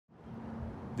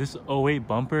This '08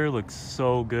 bumper looks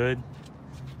so good.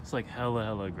 It's like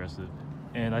hella aggressive.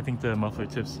 And I think the muffler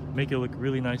tips make it look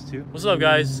really nice too. What's up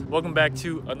guys? Welcome back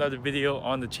to another video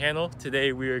on the channel.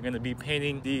 Today we are gonna be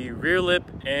painting the rear lip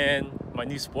and my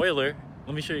new spoiler.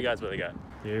 Let me show you guys what I got.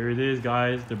 There it is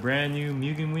guys, the brand new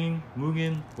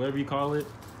Mugen, whatever you call it.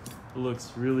 It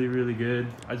looks really good.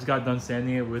 I just got done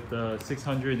sanding it with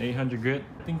 600 and 800 grit.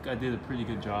 I think I did a pretty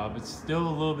good job. It's still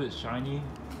a little bit shiny,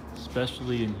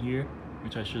 especially in here,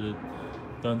 which I should have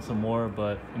done some more,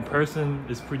 but in person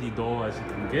it's pretty dull as you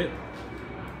can get.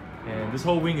 And this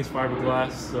whole wing is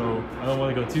fiberglass, so I don't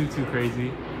want to go too crazy.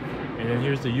 And then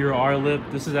here's the Euro lip.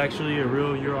 This is actually a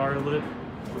real Euro lip.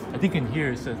 I think in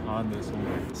here it says Honda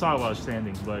somewhere. I saw it while I was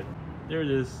standing, but there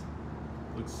it is.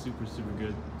 Looks super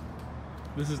good.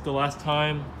 This is the last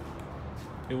time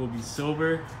it will be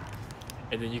silver.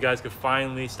 And then you guys could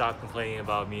finally stop complaining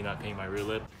about me not painting my rear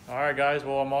lip. All right guys,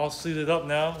 well I'm all suited up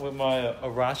now with my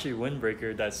Arashi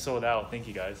windbreaker that's sold out. Thank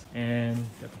you guys. And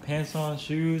got the pants on,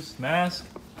 shoes, mask,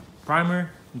 primer.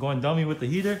 I'm going dummy with the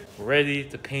heater. We're ready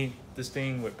to paint this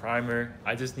thing with primer.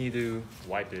 I just need to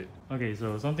wipe it. Okay,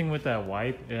 so something with that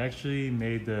wipe, it actually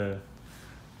made the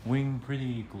wing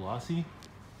pretty glossy.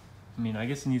 I mean, I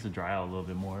guess it needs to dry out a little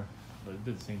bit more, but it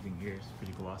did the same thing here. It's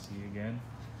pretty glossy again.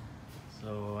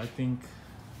 So I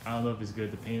don't know if it's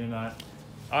good to paint or not.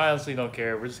 I honestly don't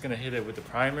care. We're just gonna hit it with the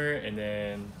primer and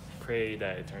then pray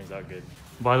that it turns out good.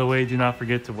 By the way, do not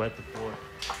forget to wet the floor.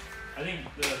 I think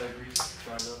the grease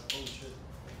dried up. Oh shit.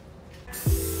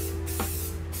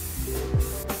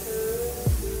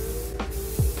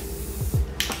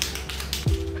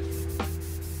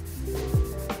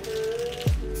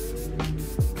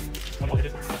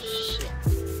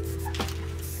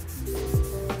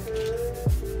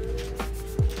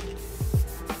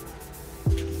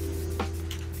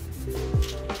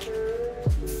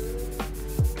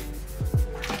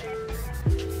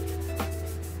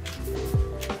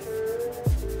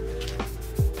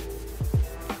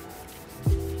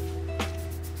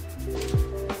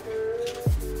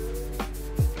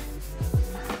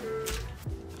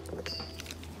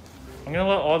 I'm gonna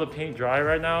let all the paint dry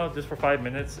right now just for 5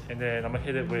 minutes, and then I'm gonna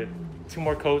hit it with 2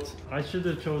 more coats. I should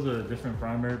have chose a different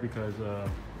primer because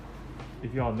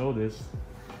if y'all know this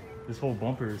whole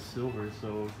bumper is silver,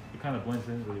 so it kind of blends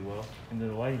in really well. And the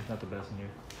lighting's not the best in here.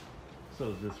 So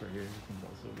is this right here. This one's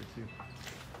all silver too.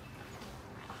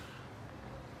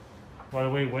 By the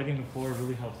way, wetting the floor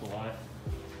really helps a lot.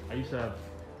 I used to have,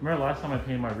 remember last time I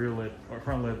painted my rear lip or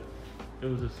front lip, it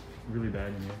was just really bad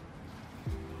in here.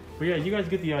 But yeah, you guys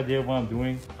get the idea of what I'm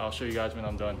doing. I'll show you guys when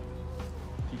I'm done.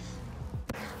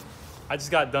 Peace. I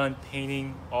just got done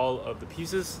painting all of the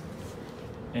pieces,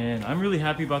 and I'm really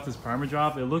happy about this primer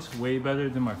job. It looks way better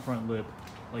than my front lip.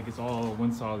 Like it's all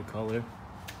one solid color.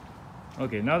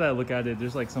 Okay, now that I look at it,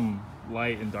 there's like some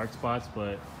light and dark spots,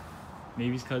 but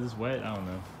maybe it's because it's wet, I don't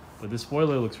know. But this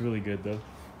spoiler looks really good though.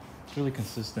 It's really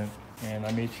consistent, and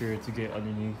I made sure to get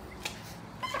underneath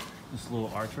this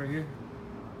little arch right here.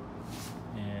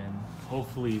 And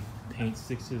hopefully paint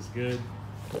sticks is good.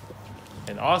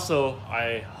 And also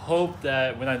I hope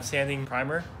that when I'm sanding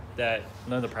primer that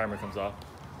none of the primer comes off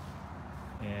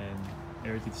and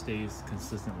everything stays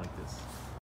consistent like this.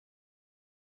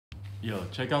 Yo,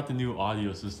 check out the new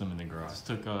audio system in the garage. Just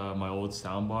took my old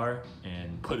sound bar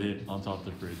and put it on top of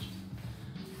the fridge.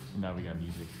 And now we got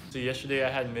music. So yesterday I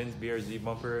had Min's BRZ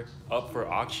bumper up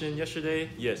for auction yesterday.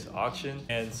 Yes, auction.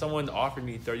 And someone offered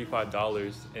me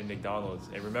 $35 in McDonald's.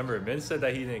 And remember, Min said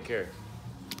that he didn't care.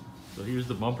 So here's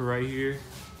the bumper right here.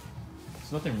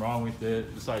 There's nothing wrong with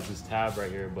it besides this tab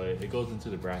right here, but it goes into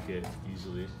the bracket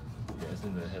usually. Yeah, it's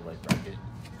in the headlight bracket.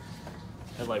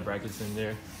 Headlight bracket's in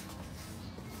there.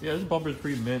 Yeah, this bumper is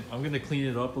pretty mint. I'm gonna clean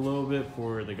it up a little bit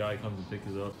before the guy comes and picks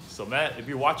it up. So Matt, if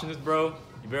you're watching this, bro,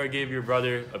 you better give your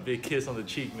brother a big kiss on the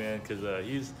cheek, man, because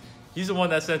he's the one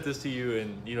that sent this to you,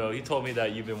 and you know he told me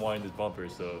that you've been wanting this bumper.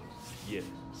 So yeah,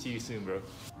 see you soon, bro.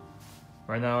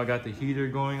 Right now I got the heater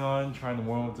going on, trying to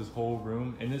warm up this whole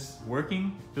room, and it's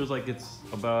working. Feels like it's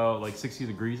about like 60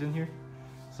 degrees in here.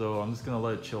 So I'm just gonna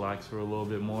let it chillax for a little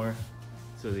bit more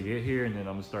so they get here, and then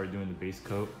I'm gonna start doing the base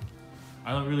coat.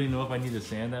 I don't really know if I need to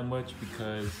sand that much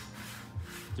because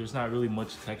there's not really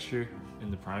much texture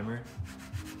in the primer.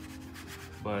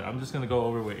 But I'm just gonna go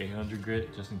over with 800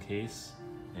 grit just in case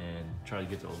and try to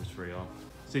get the overspray off.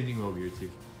 Same thing over here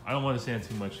too. I don't want to sand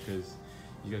too much because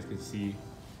you guys can see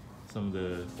some of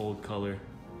the old color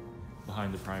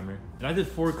behind the primer. And I did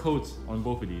 4 coats on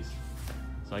both of these.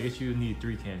 So I guess you need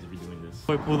 3 cans if you're doing this.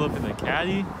 I pulled up in the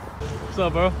caddy. What's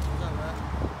up, bro? What's up, man?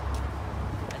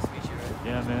 Nice to meet you, man.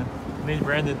 Yeah, man. My name's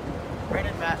Brandon.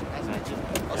 Brandon, Matt. Nice to meet you.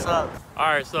 What's up? All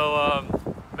right, so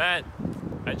Matt,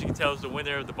 as you can tell, is the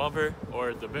winner of the bumper,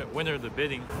 or the winner of the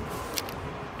bidding.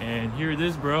 And here it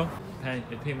is, bro.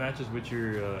 It matches with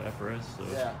your FRS. So.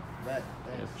 Yeah, bet.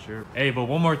 Yeah, for sure. Hey, but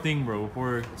one more thing, bro,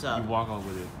 before you walk off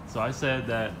with it. So I said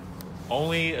that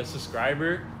only a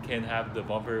subscriber can have the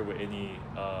bumper with any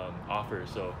offer.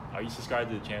 So are you subscribed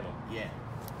to the channel? Yeah.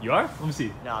 You are? Let me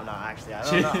see. No, I'm not actually. I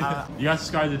don't know. You got to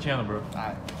subscribe to the channel, bro.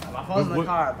 Alright. My phone's in the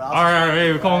car, but Alright,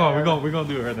 hey, come on. We're gonna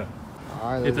do it right now.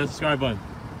 Alright. Hit that subscribe button.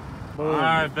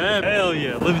 Alright, man. Hell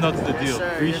yeah. Living up to the deal. Sir,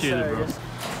 Appreciate it, bro. Yes.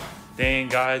 Dang,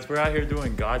 guys, we're out here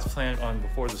doing God's plan on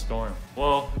Before the Storm.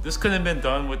 Well, this couldn't have been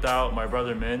done without my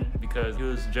brother Min, because he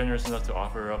was generous enough to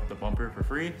offer up the bumper for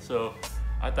free. So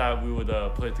I thought we would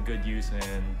put it to good use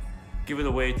and give it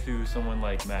away to someone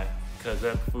like Matt, because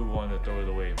that fool wanted to throw it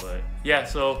away. But yeah,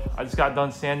 so I just got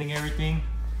done sanding everything.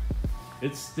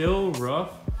 It's still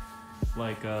rough,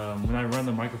 like when I run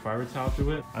the microfiber towel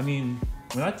through it. I mean,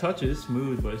 when I touch it, it's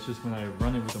smooth, but it's just when I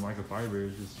run it with the microfiber,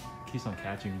 it just keeps on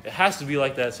catching. It has to be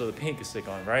like that so the paint can stick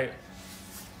on, right?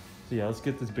 So yeah, let's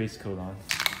get this base coat on.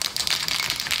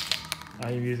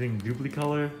 I am using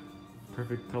Duplicolor,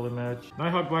 perfect color match.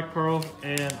 Nighthawk Black Pearl,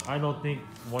 and I don't think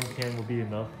one can will be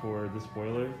enough for the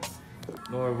spoiler,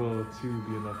 nor will two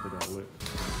be enough for that whip.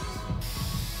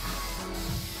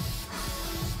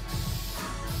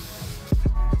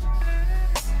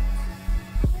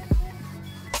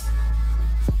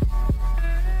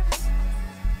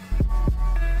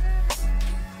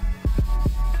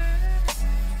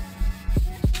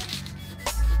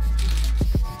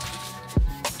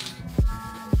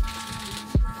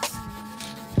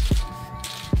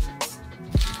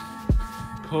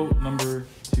 Coat number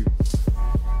 2.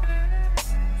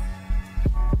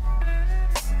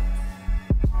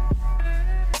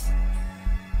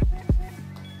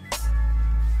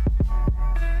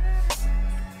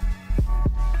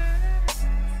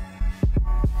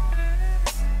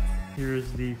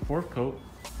 Here's the 4th coat,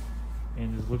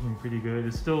 and it's looking pretty good.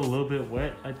 It's still a little bit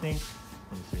wet, I think.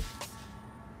 Let me see.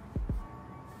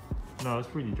 No, it's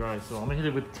pretty dry. So I'm gonna hit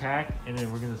it with tack, and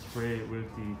then we're gonna spray it with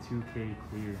the 2K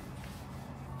clear.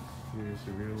 Here's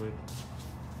the rear lip.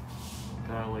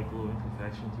 Got like little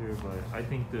imperfections here, but I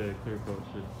think the clear coat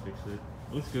should fix it.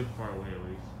 Looks good far away at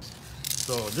least.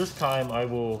 So this time I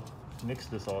will mix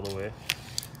this all the way.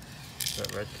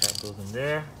 That red cap goes in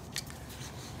there.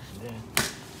 And then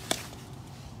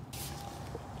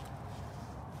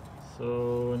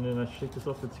and then I shake this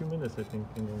off for 2 minutes, I think,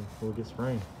 and then we'll get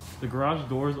spraying. The garage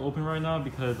door is open right now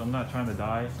because I'm not trying to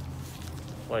die.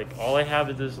 Like, all I have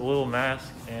is this little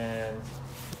mask and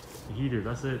the heater,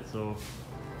 that's it. So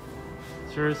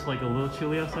sure, it's like a little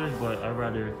chilly outside, but I'd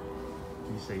rather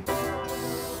be safe.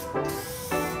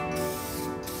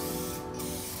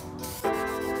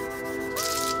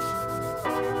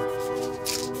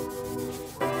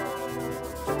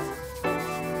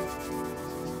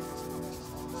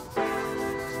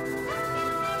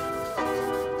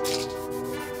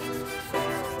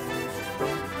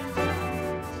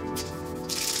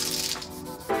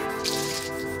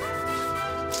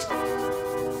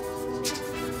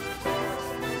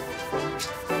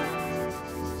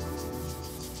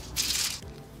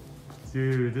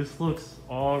 Dude, this looks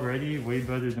already way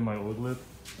better than my old lip.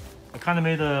 I kind of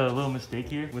made a little mistake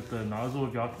here with the nozzle.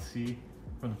 If y'all can see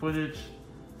from the footage,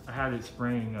 I had it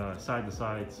spraying side to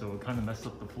side, so it kind of messed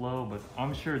up the flow, but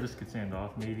I'm sure this could sand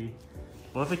off maybe.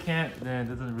 But if it can't, then it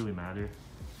doesn't really matter.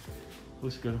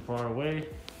 Looks good far away.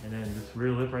 And then this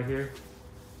rear lip right here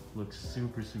looks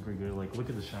super, super good. Like, look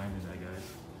at the shine in that, guys.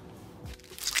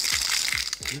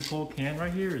 This whole can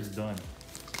right here is done.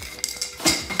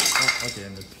 Okay,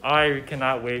 I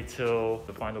cannot wait till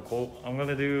the final coat. I'm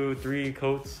gonna do 3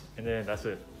 coats and then that's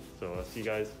it. So I'll see you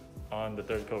guys on the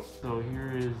 3rd coat. So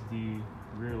here is the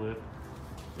rear lip.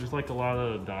 There's like a lot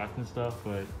of dots and stuff,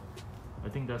 but I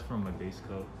think that's from my base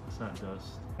coat. It's not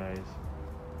dust, guys.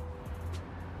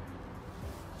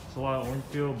 It's a lot of orange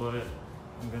peel, but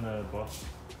I'm gonna buff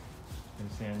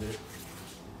and sand it.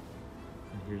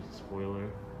 And here's the spoiler.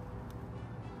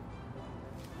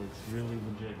 Looks really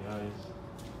legit, guys.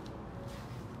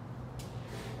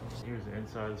 Here's the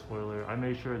inside of the spoiler. I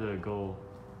made sure to go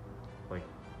like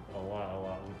a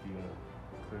lot with the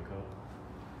clear coat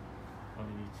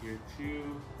underneath here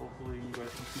too. Hopefully you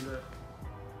guys can see that.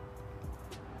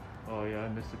 Oh yeah, I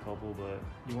missed a couple, but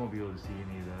you won't be able to see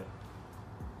any of that.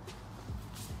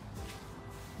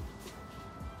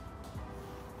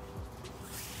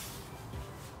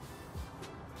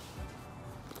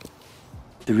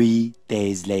 3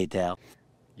 days later.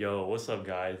 Yo, what's up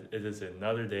guys? It is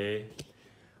another day.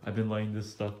 I've been letting this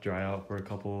stuff dry out for a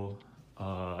couple,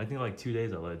 I think like 2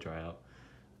 days I let it dry out.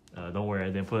 Don't worry, I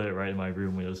didn't put it right in my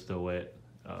room when it was still wet.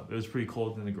 It was pretty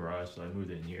cold in the garage, so I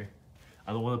moved it in here.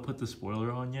 I don't want to put the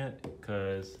spoiler on yet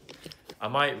because I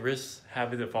might risk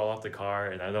having it fall off the car,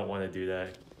 and I don't want to do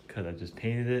that because I just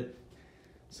painted it.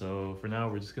 So for now,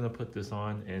 we're just gonna put this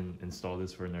on and install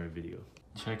this for another video.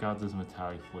 Check out this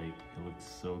metallic flake. It looks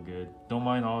so good. Don't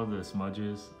mind all of the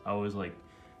smudges. I was like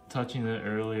touching it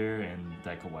earlier and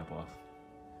that could wipe off.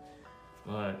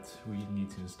 But we need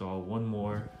to install one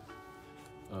more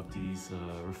of these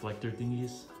reflector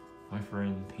thingies. My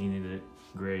friend painted it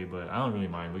gray, but I don't really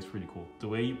mind. It looks pretty cool. The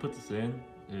way you put this in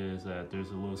is that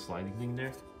there's a little sliding thing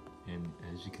there, and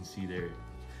as you can see there, it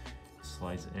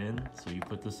slides in. So you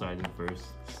put the side in first,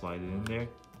 slide it in there,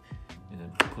 and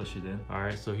then push it in. All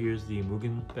right, so here's the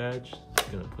Mugen badge.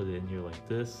 I'm gonna put it in here like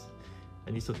this.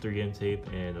 I need some 3M tape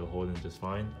and it'll hold in just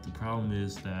fine. The problem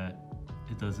is that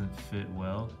it doesn't fit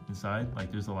well inside.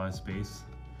 Like there's a lot of space.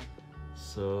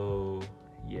 So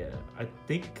yeah, I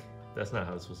think that's not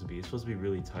how it's supposed to be. It's supposed to be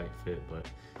really tight fit, but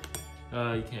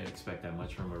you can't expect that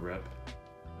much from a rep.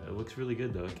 It looks really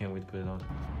good though. I can't wait to put it on.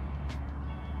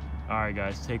 All right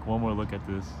guys, take one more look at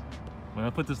this. When I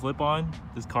put this lip on,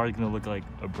 this car is gonna look like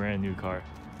a brand new car.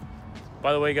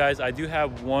 By the way guys, I do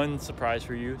have one surprise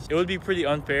for you. It would be pretty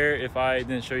unfair if I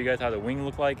didn't show you guys how the wing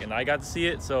looked like and I got to see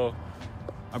it, so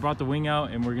I brought the wing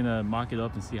out and we're gonna mock it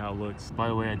up and see how it looks. By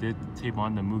the way, I did tape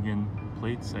on the Mugen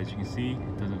plates. As you can see,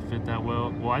 it doesn't fit that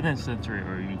well. Well, I didn't center it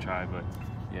or even try, but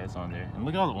yeah, it's on there. And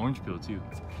look at all the orange peel too.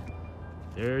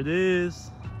 There it is.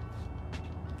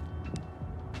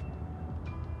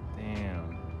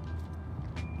 Damn.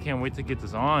 Can't wait to get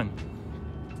this on.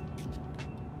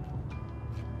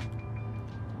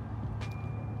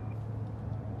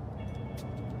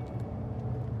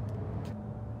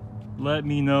 Let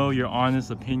me know your honest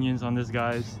opinions on this,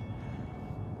 guys.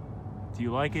 Do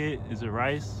you like it? Is it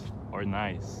rice or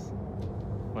nice?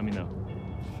 Let me know.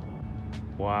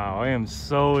 Wow, I am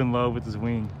so in love with this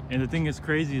wing. And the thing that's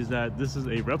crazy is that this is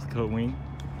a replica wing.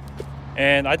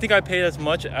 And I think I paid as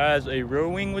much as a real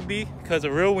wing would be, because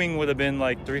a real wing would have been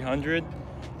like 300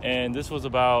 and this was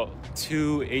about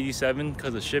 287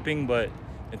 because of shipping, but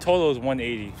in total it was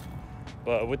 180.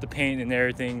 But with the paint and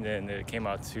everything, then it came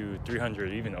out to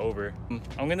 300, even over.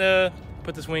 I'm gonna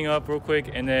put this wing up real quick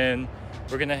and then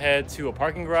we're gonna head to a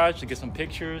parking garage to get some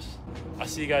pictures. I'll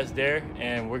see you guys there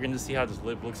and we're gonna see how this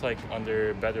lip looks like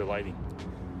under better lighting.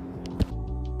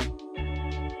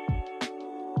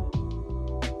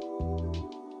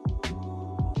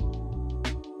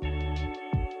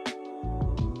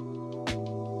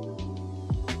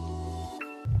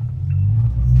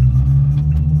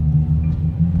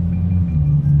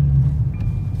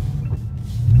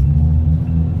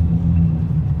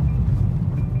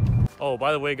 Oh,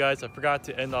 by the way guys, I forgot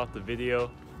to end off the video.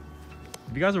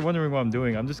 If you guys are wondering what I'm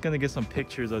doing, I'm just gonna get some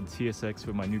pictures of the TSX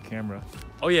with my new camera.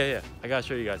 Oh yeah, I gotta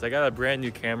show you guys. I got a brand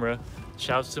new camera.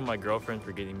 Shouts to my girlfriend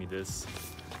for getting me this.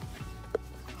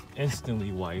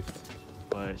 Instantly wifed.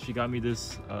 But she got me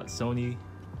this Sony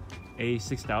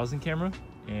A6000 camera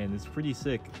and it's pretty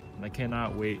sick. And I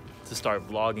cannot wait to start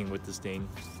vlogging with this thing.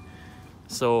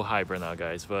 So hype right now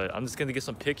guys, but I'm just gonna get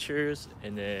some pictures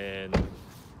and then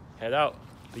head out.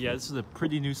 But yeah, this is a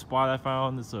pretty new spot I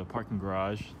found. It's a parking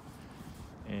garage.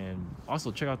 And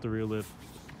also check out the rear lip.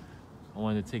 I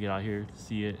wanted to take it out here to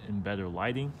see it in better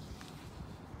lighting.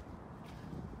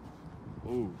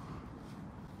 Ooh.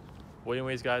 Well,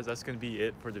 anyways guys, that's gonna be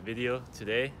it for the video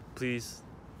today. Please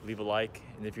leave a like,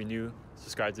 and if you're new,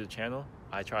 subscribe to the channel.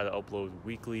 I try to upload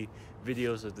weekly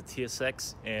videos of the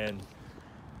TSX, and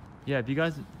yeah, if you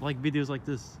guys like videos like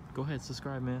this, go ahead,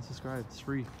 subscribe man, subscribe, it's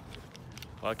free.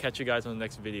 I'll catch you guys on the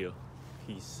next video.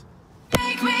 Peace.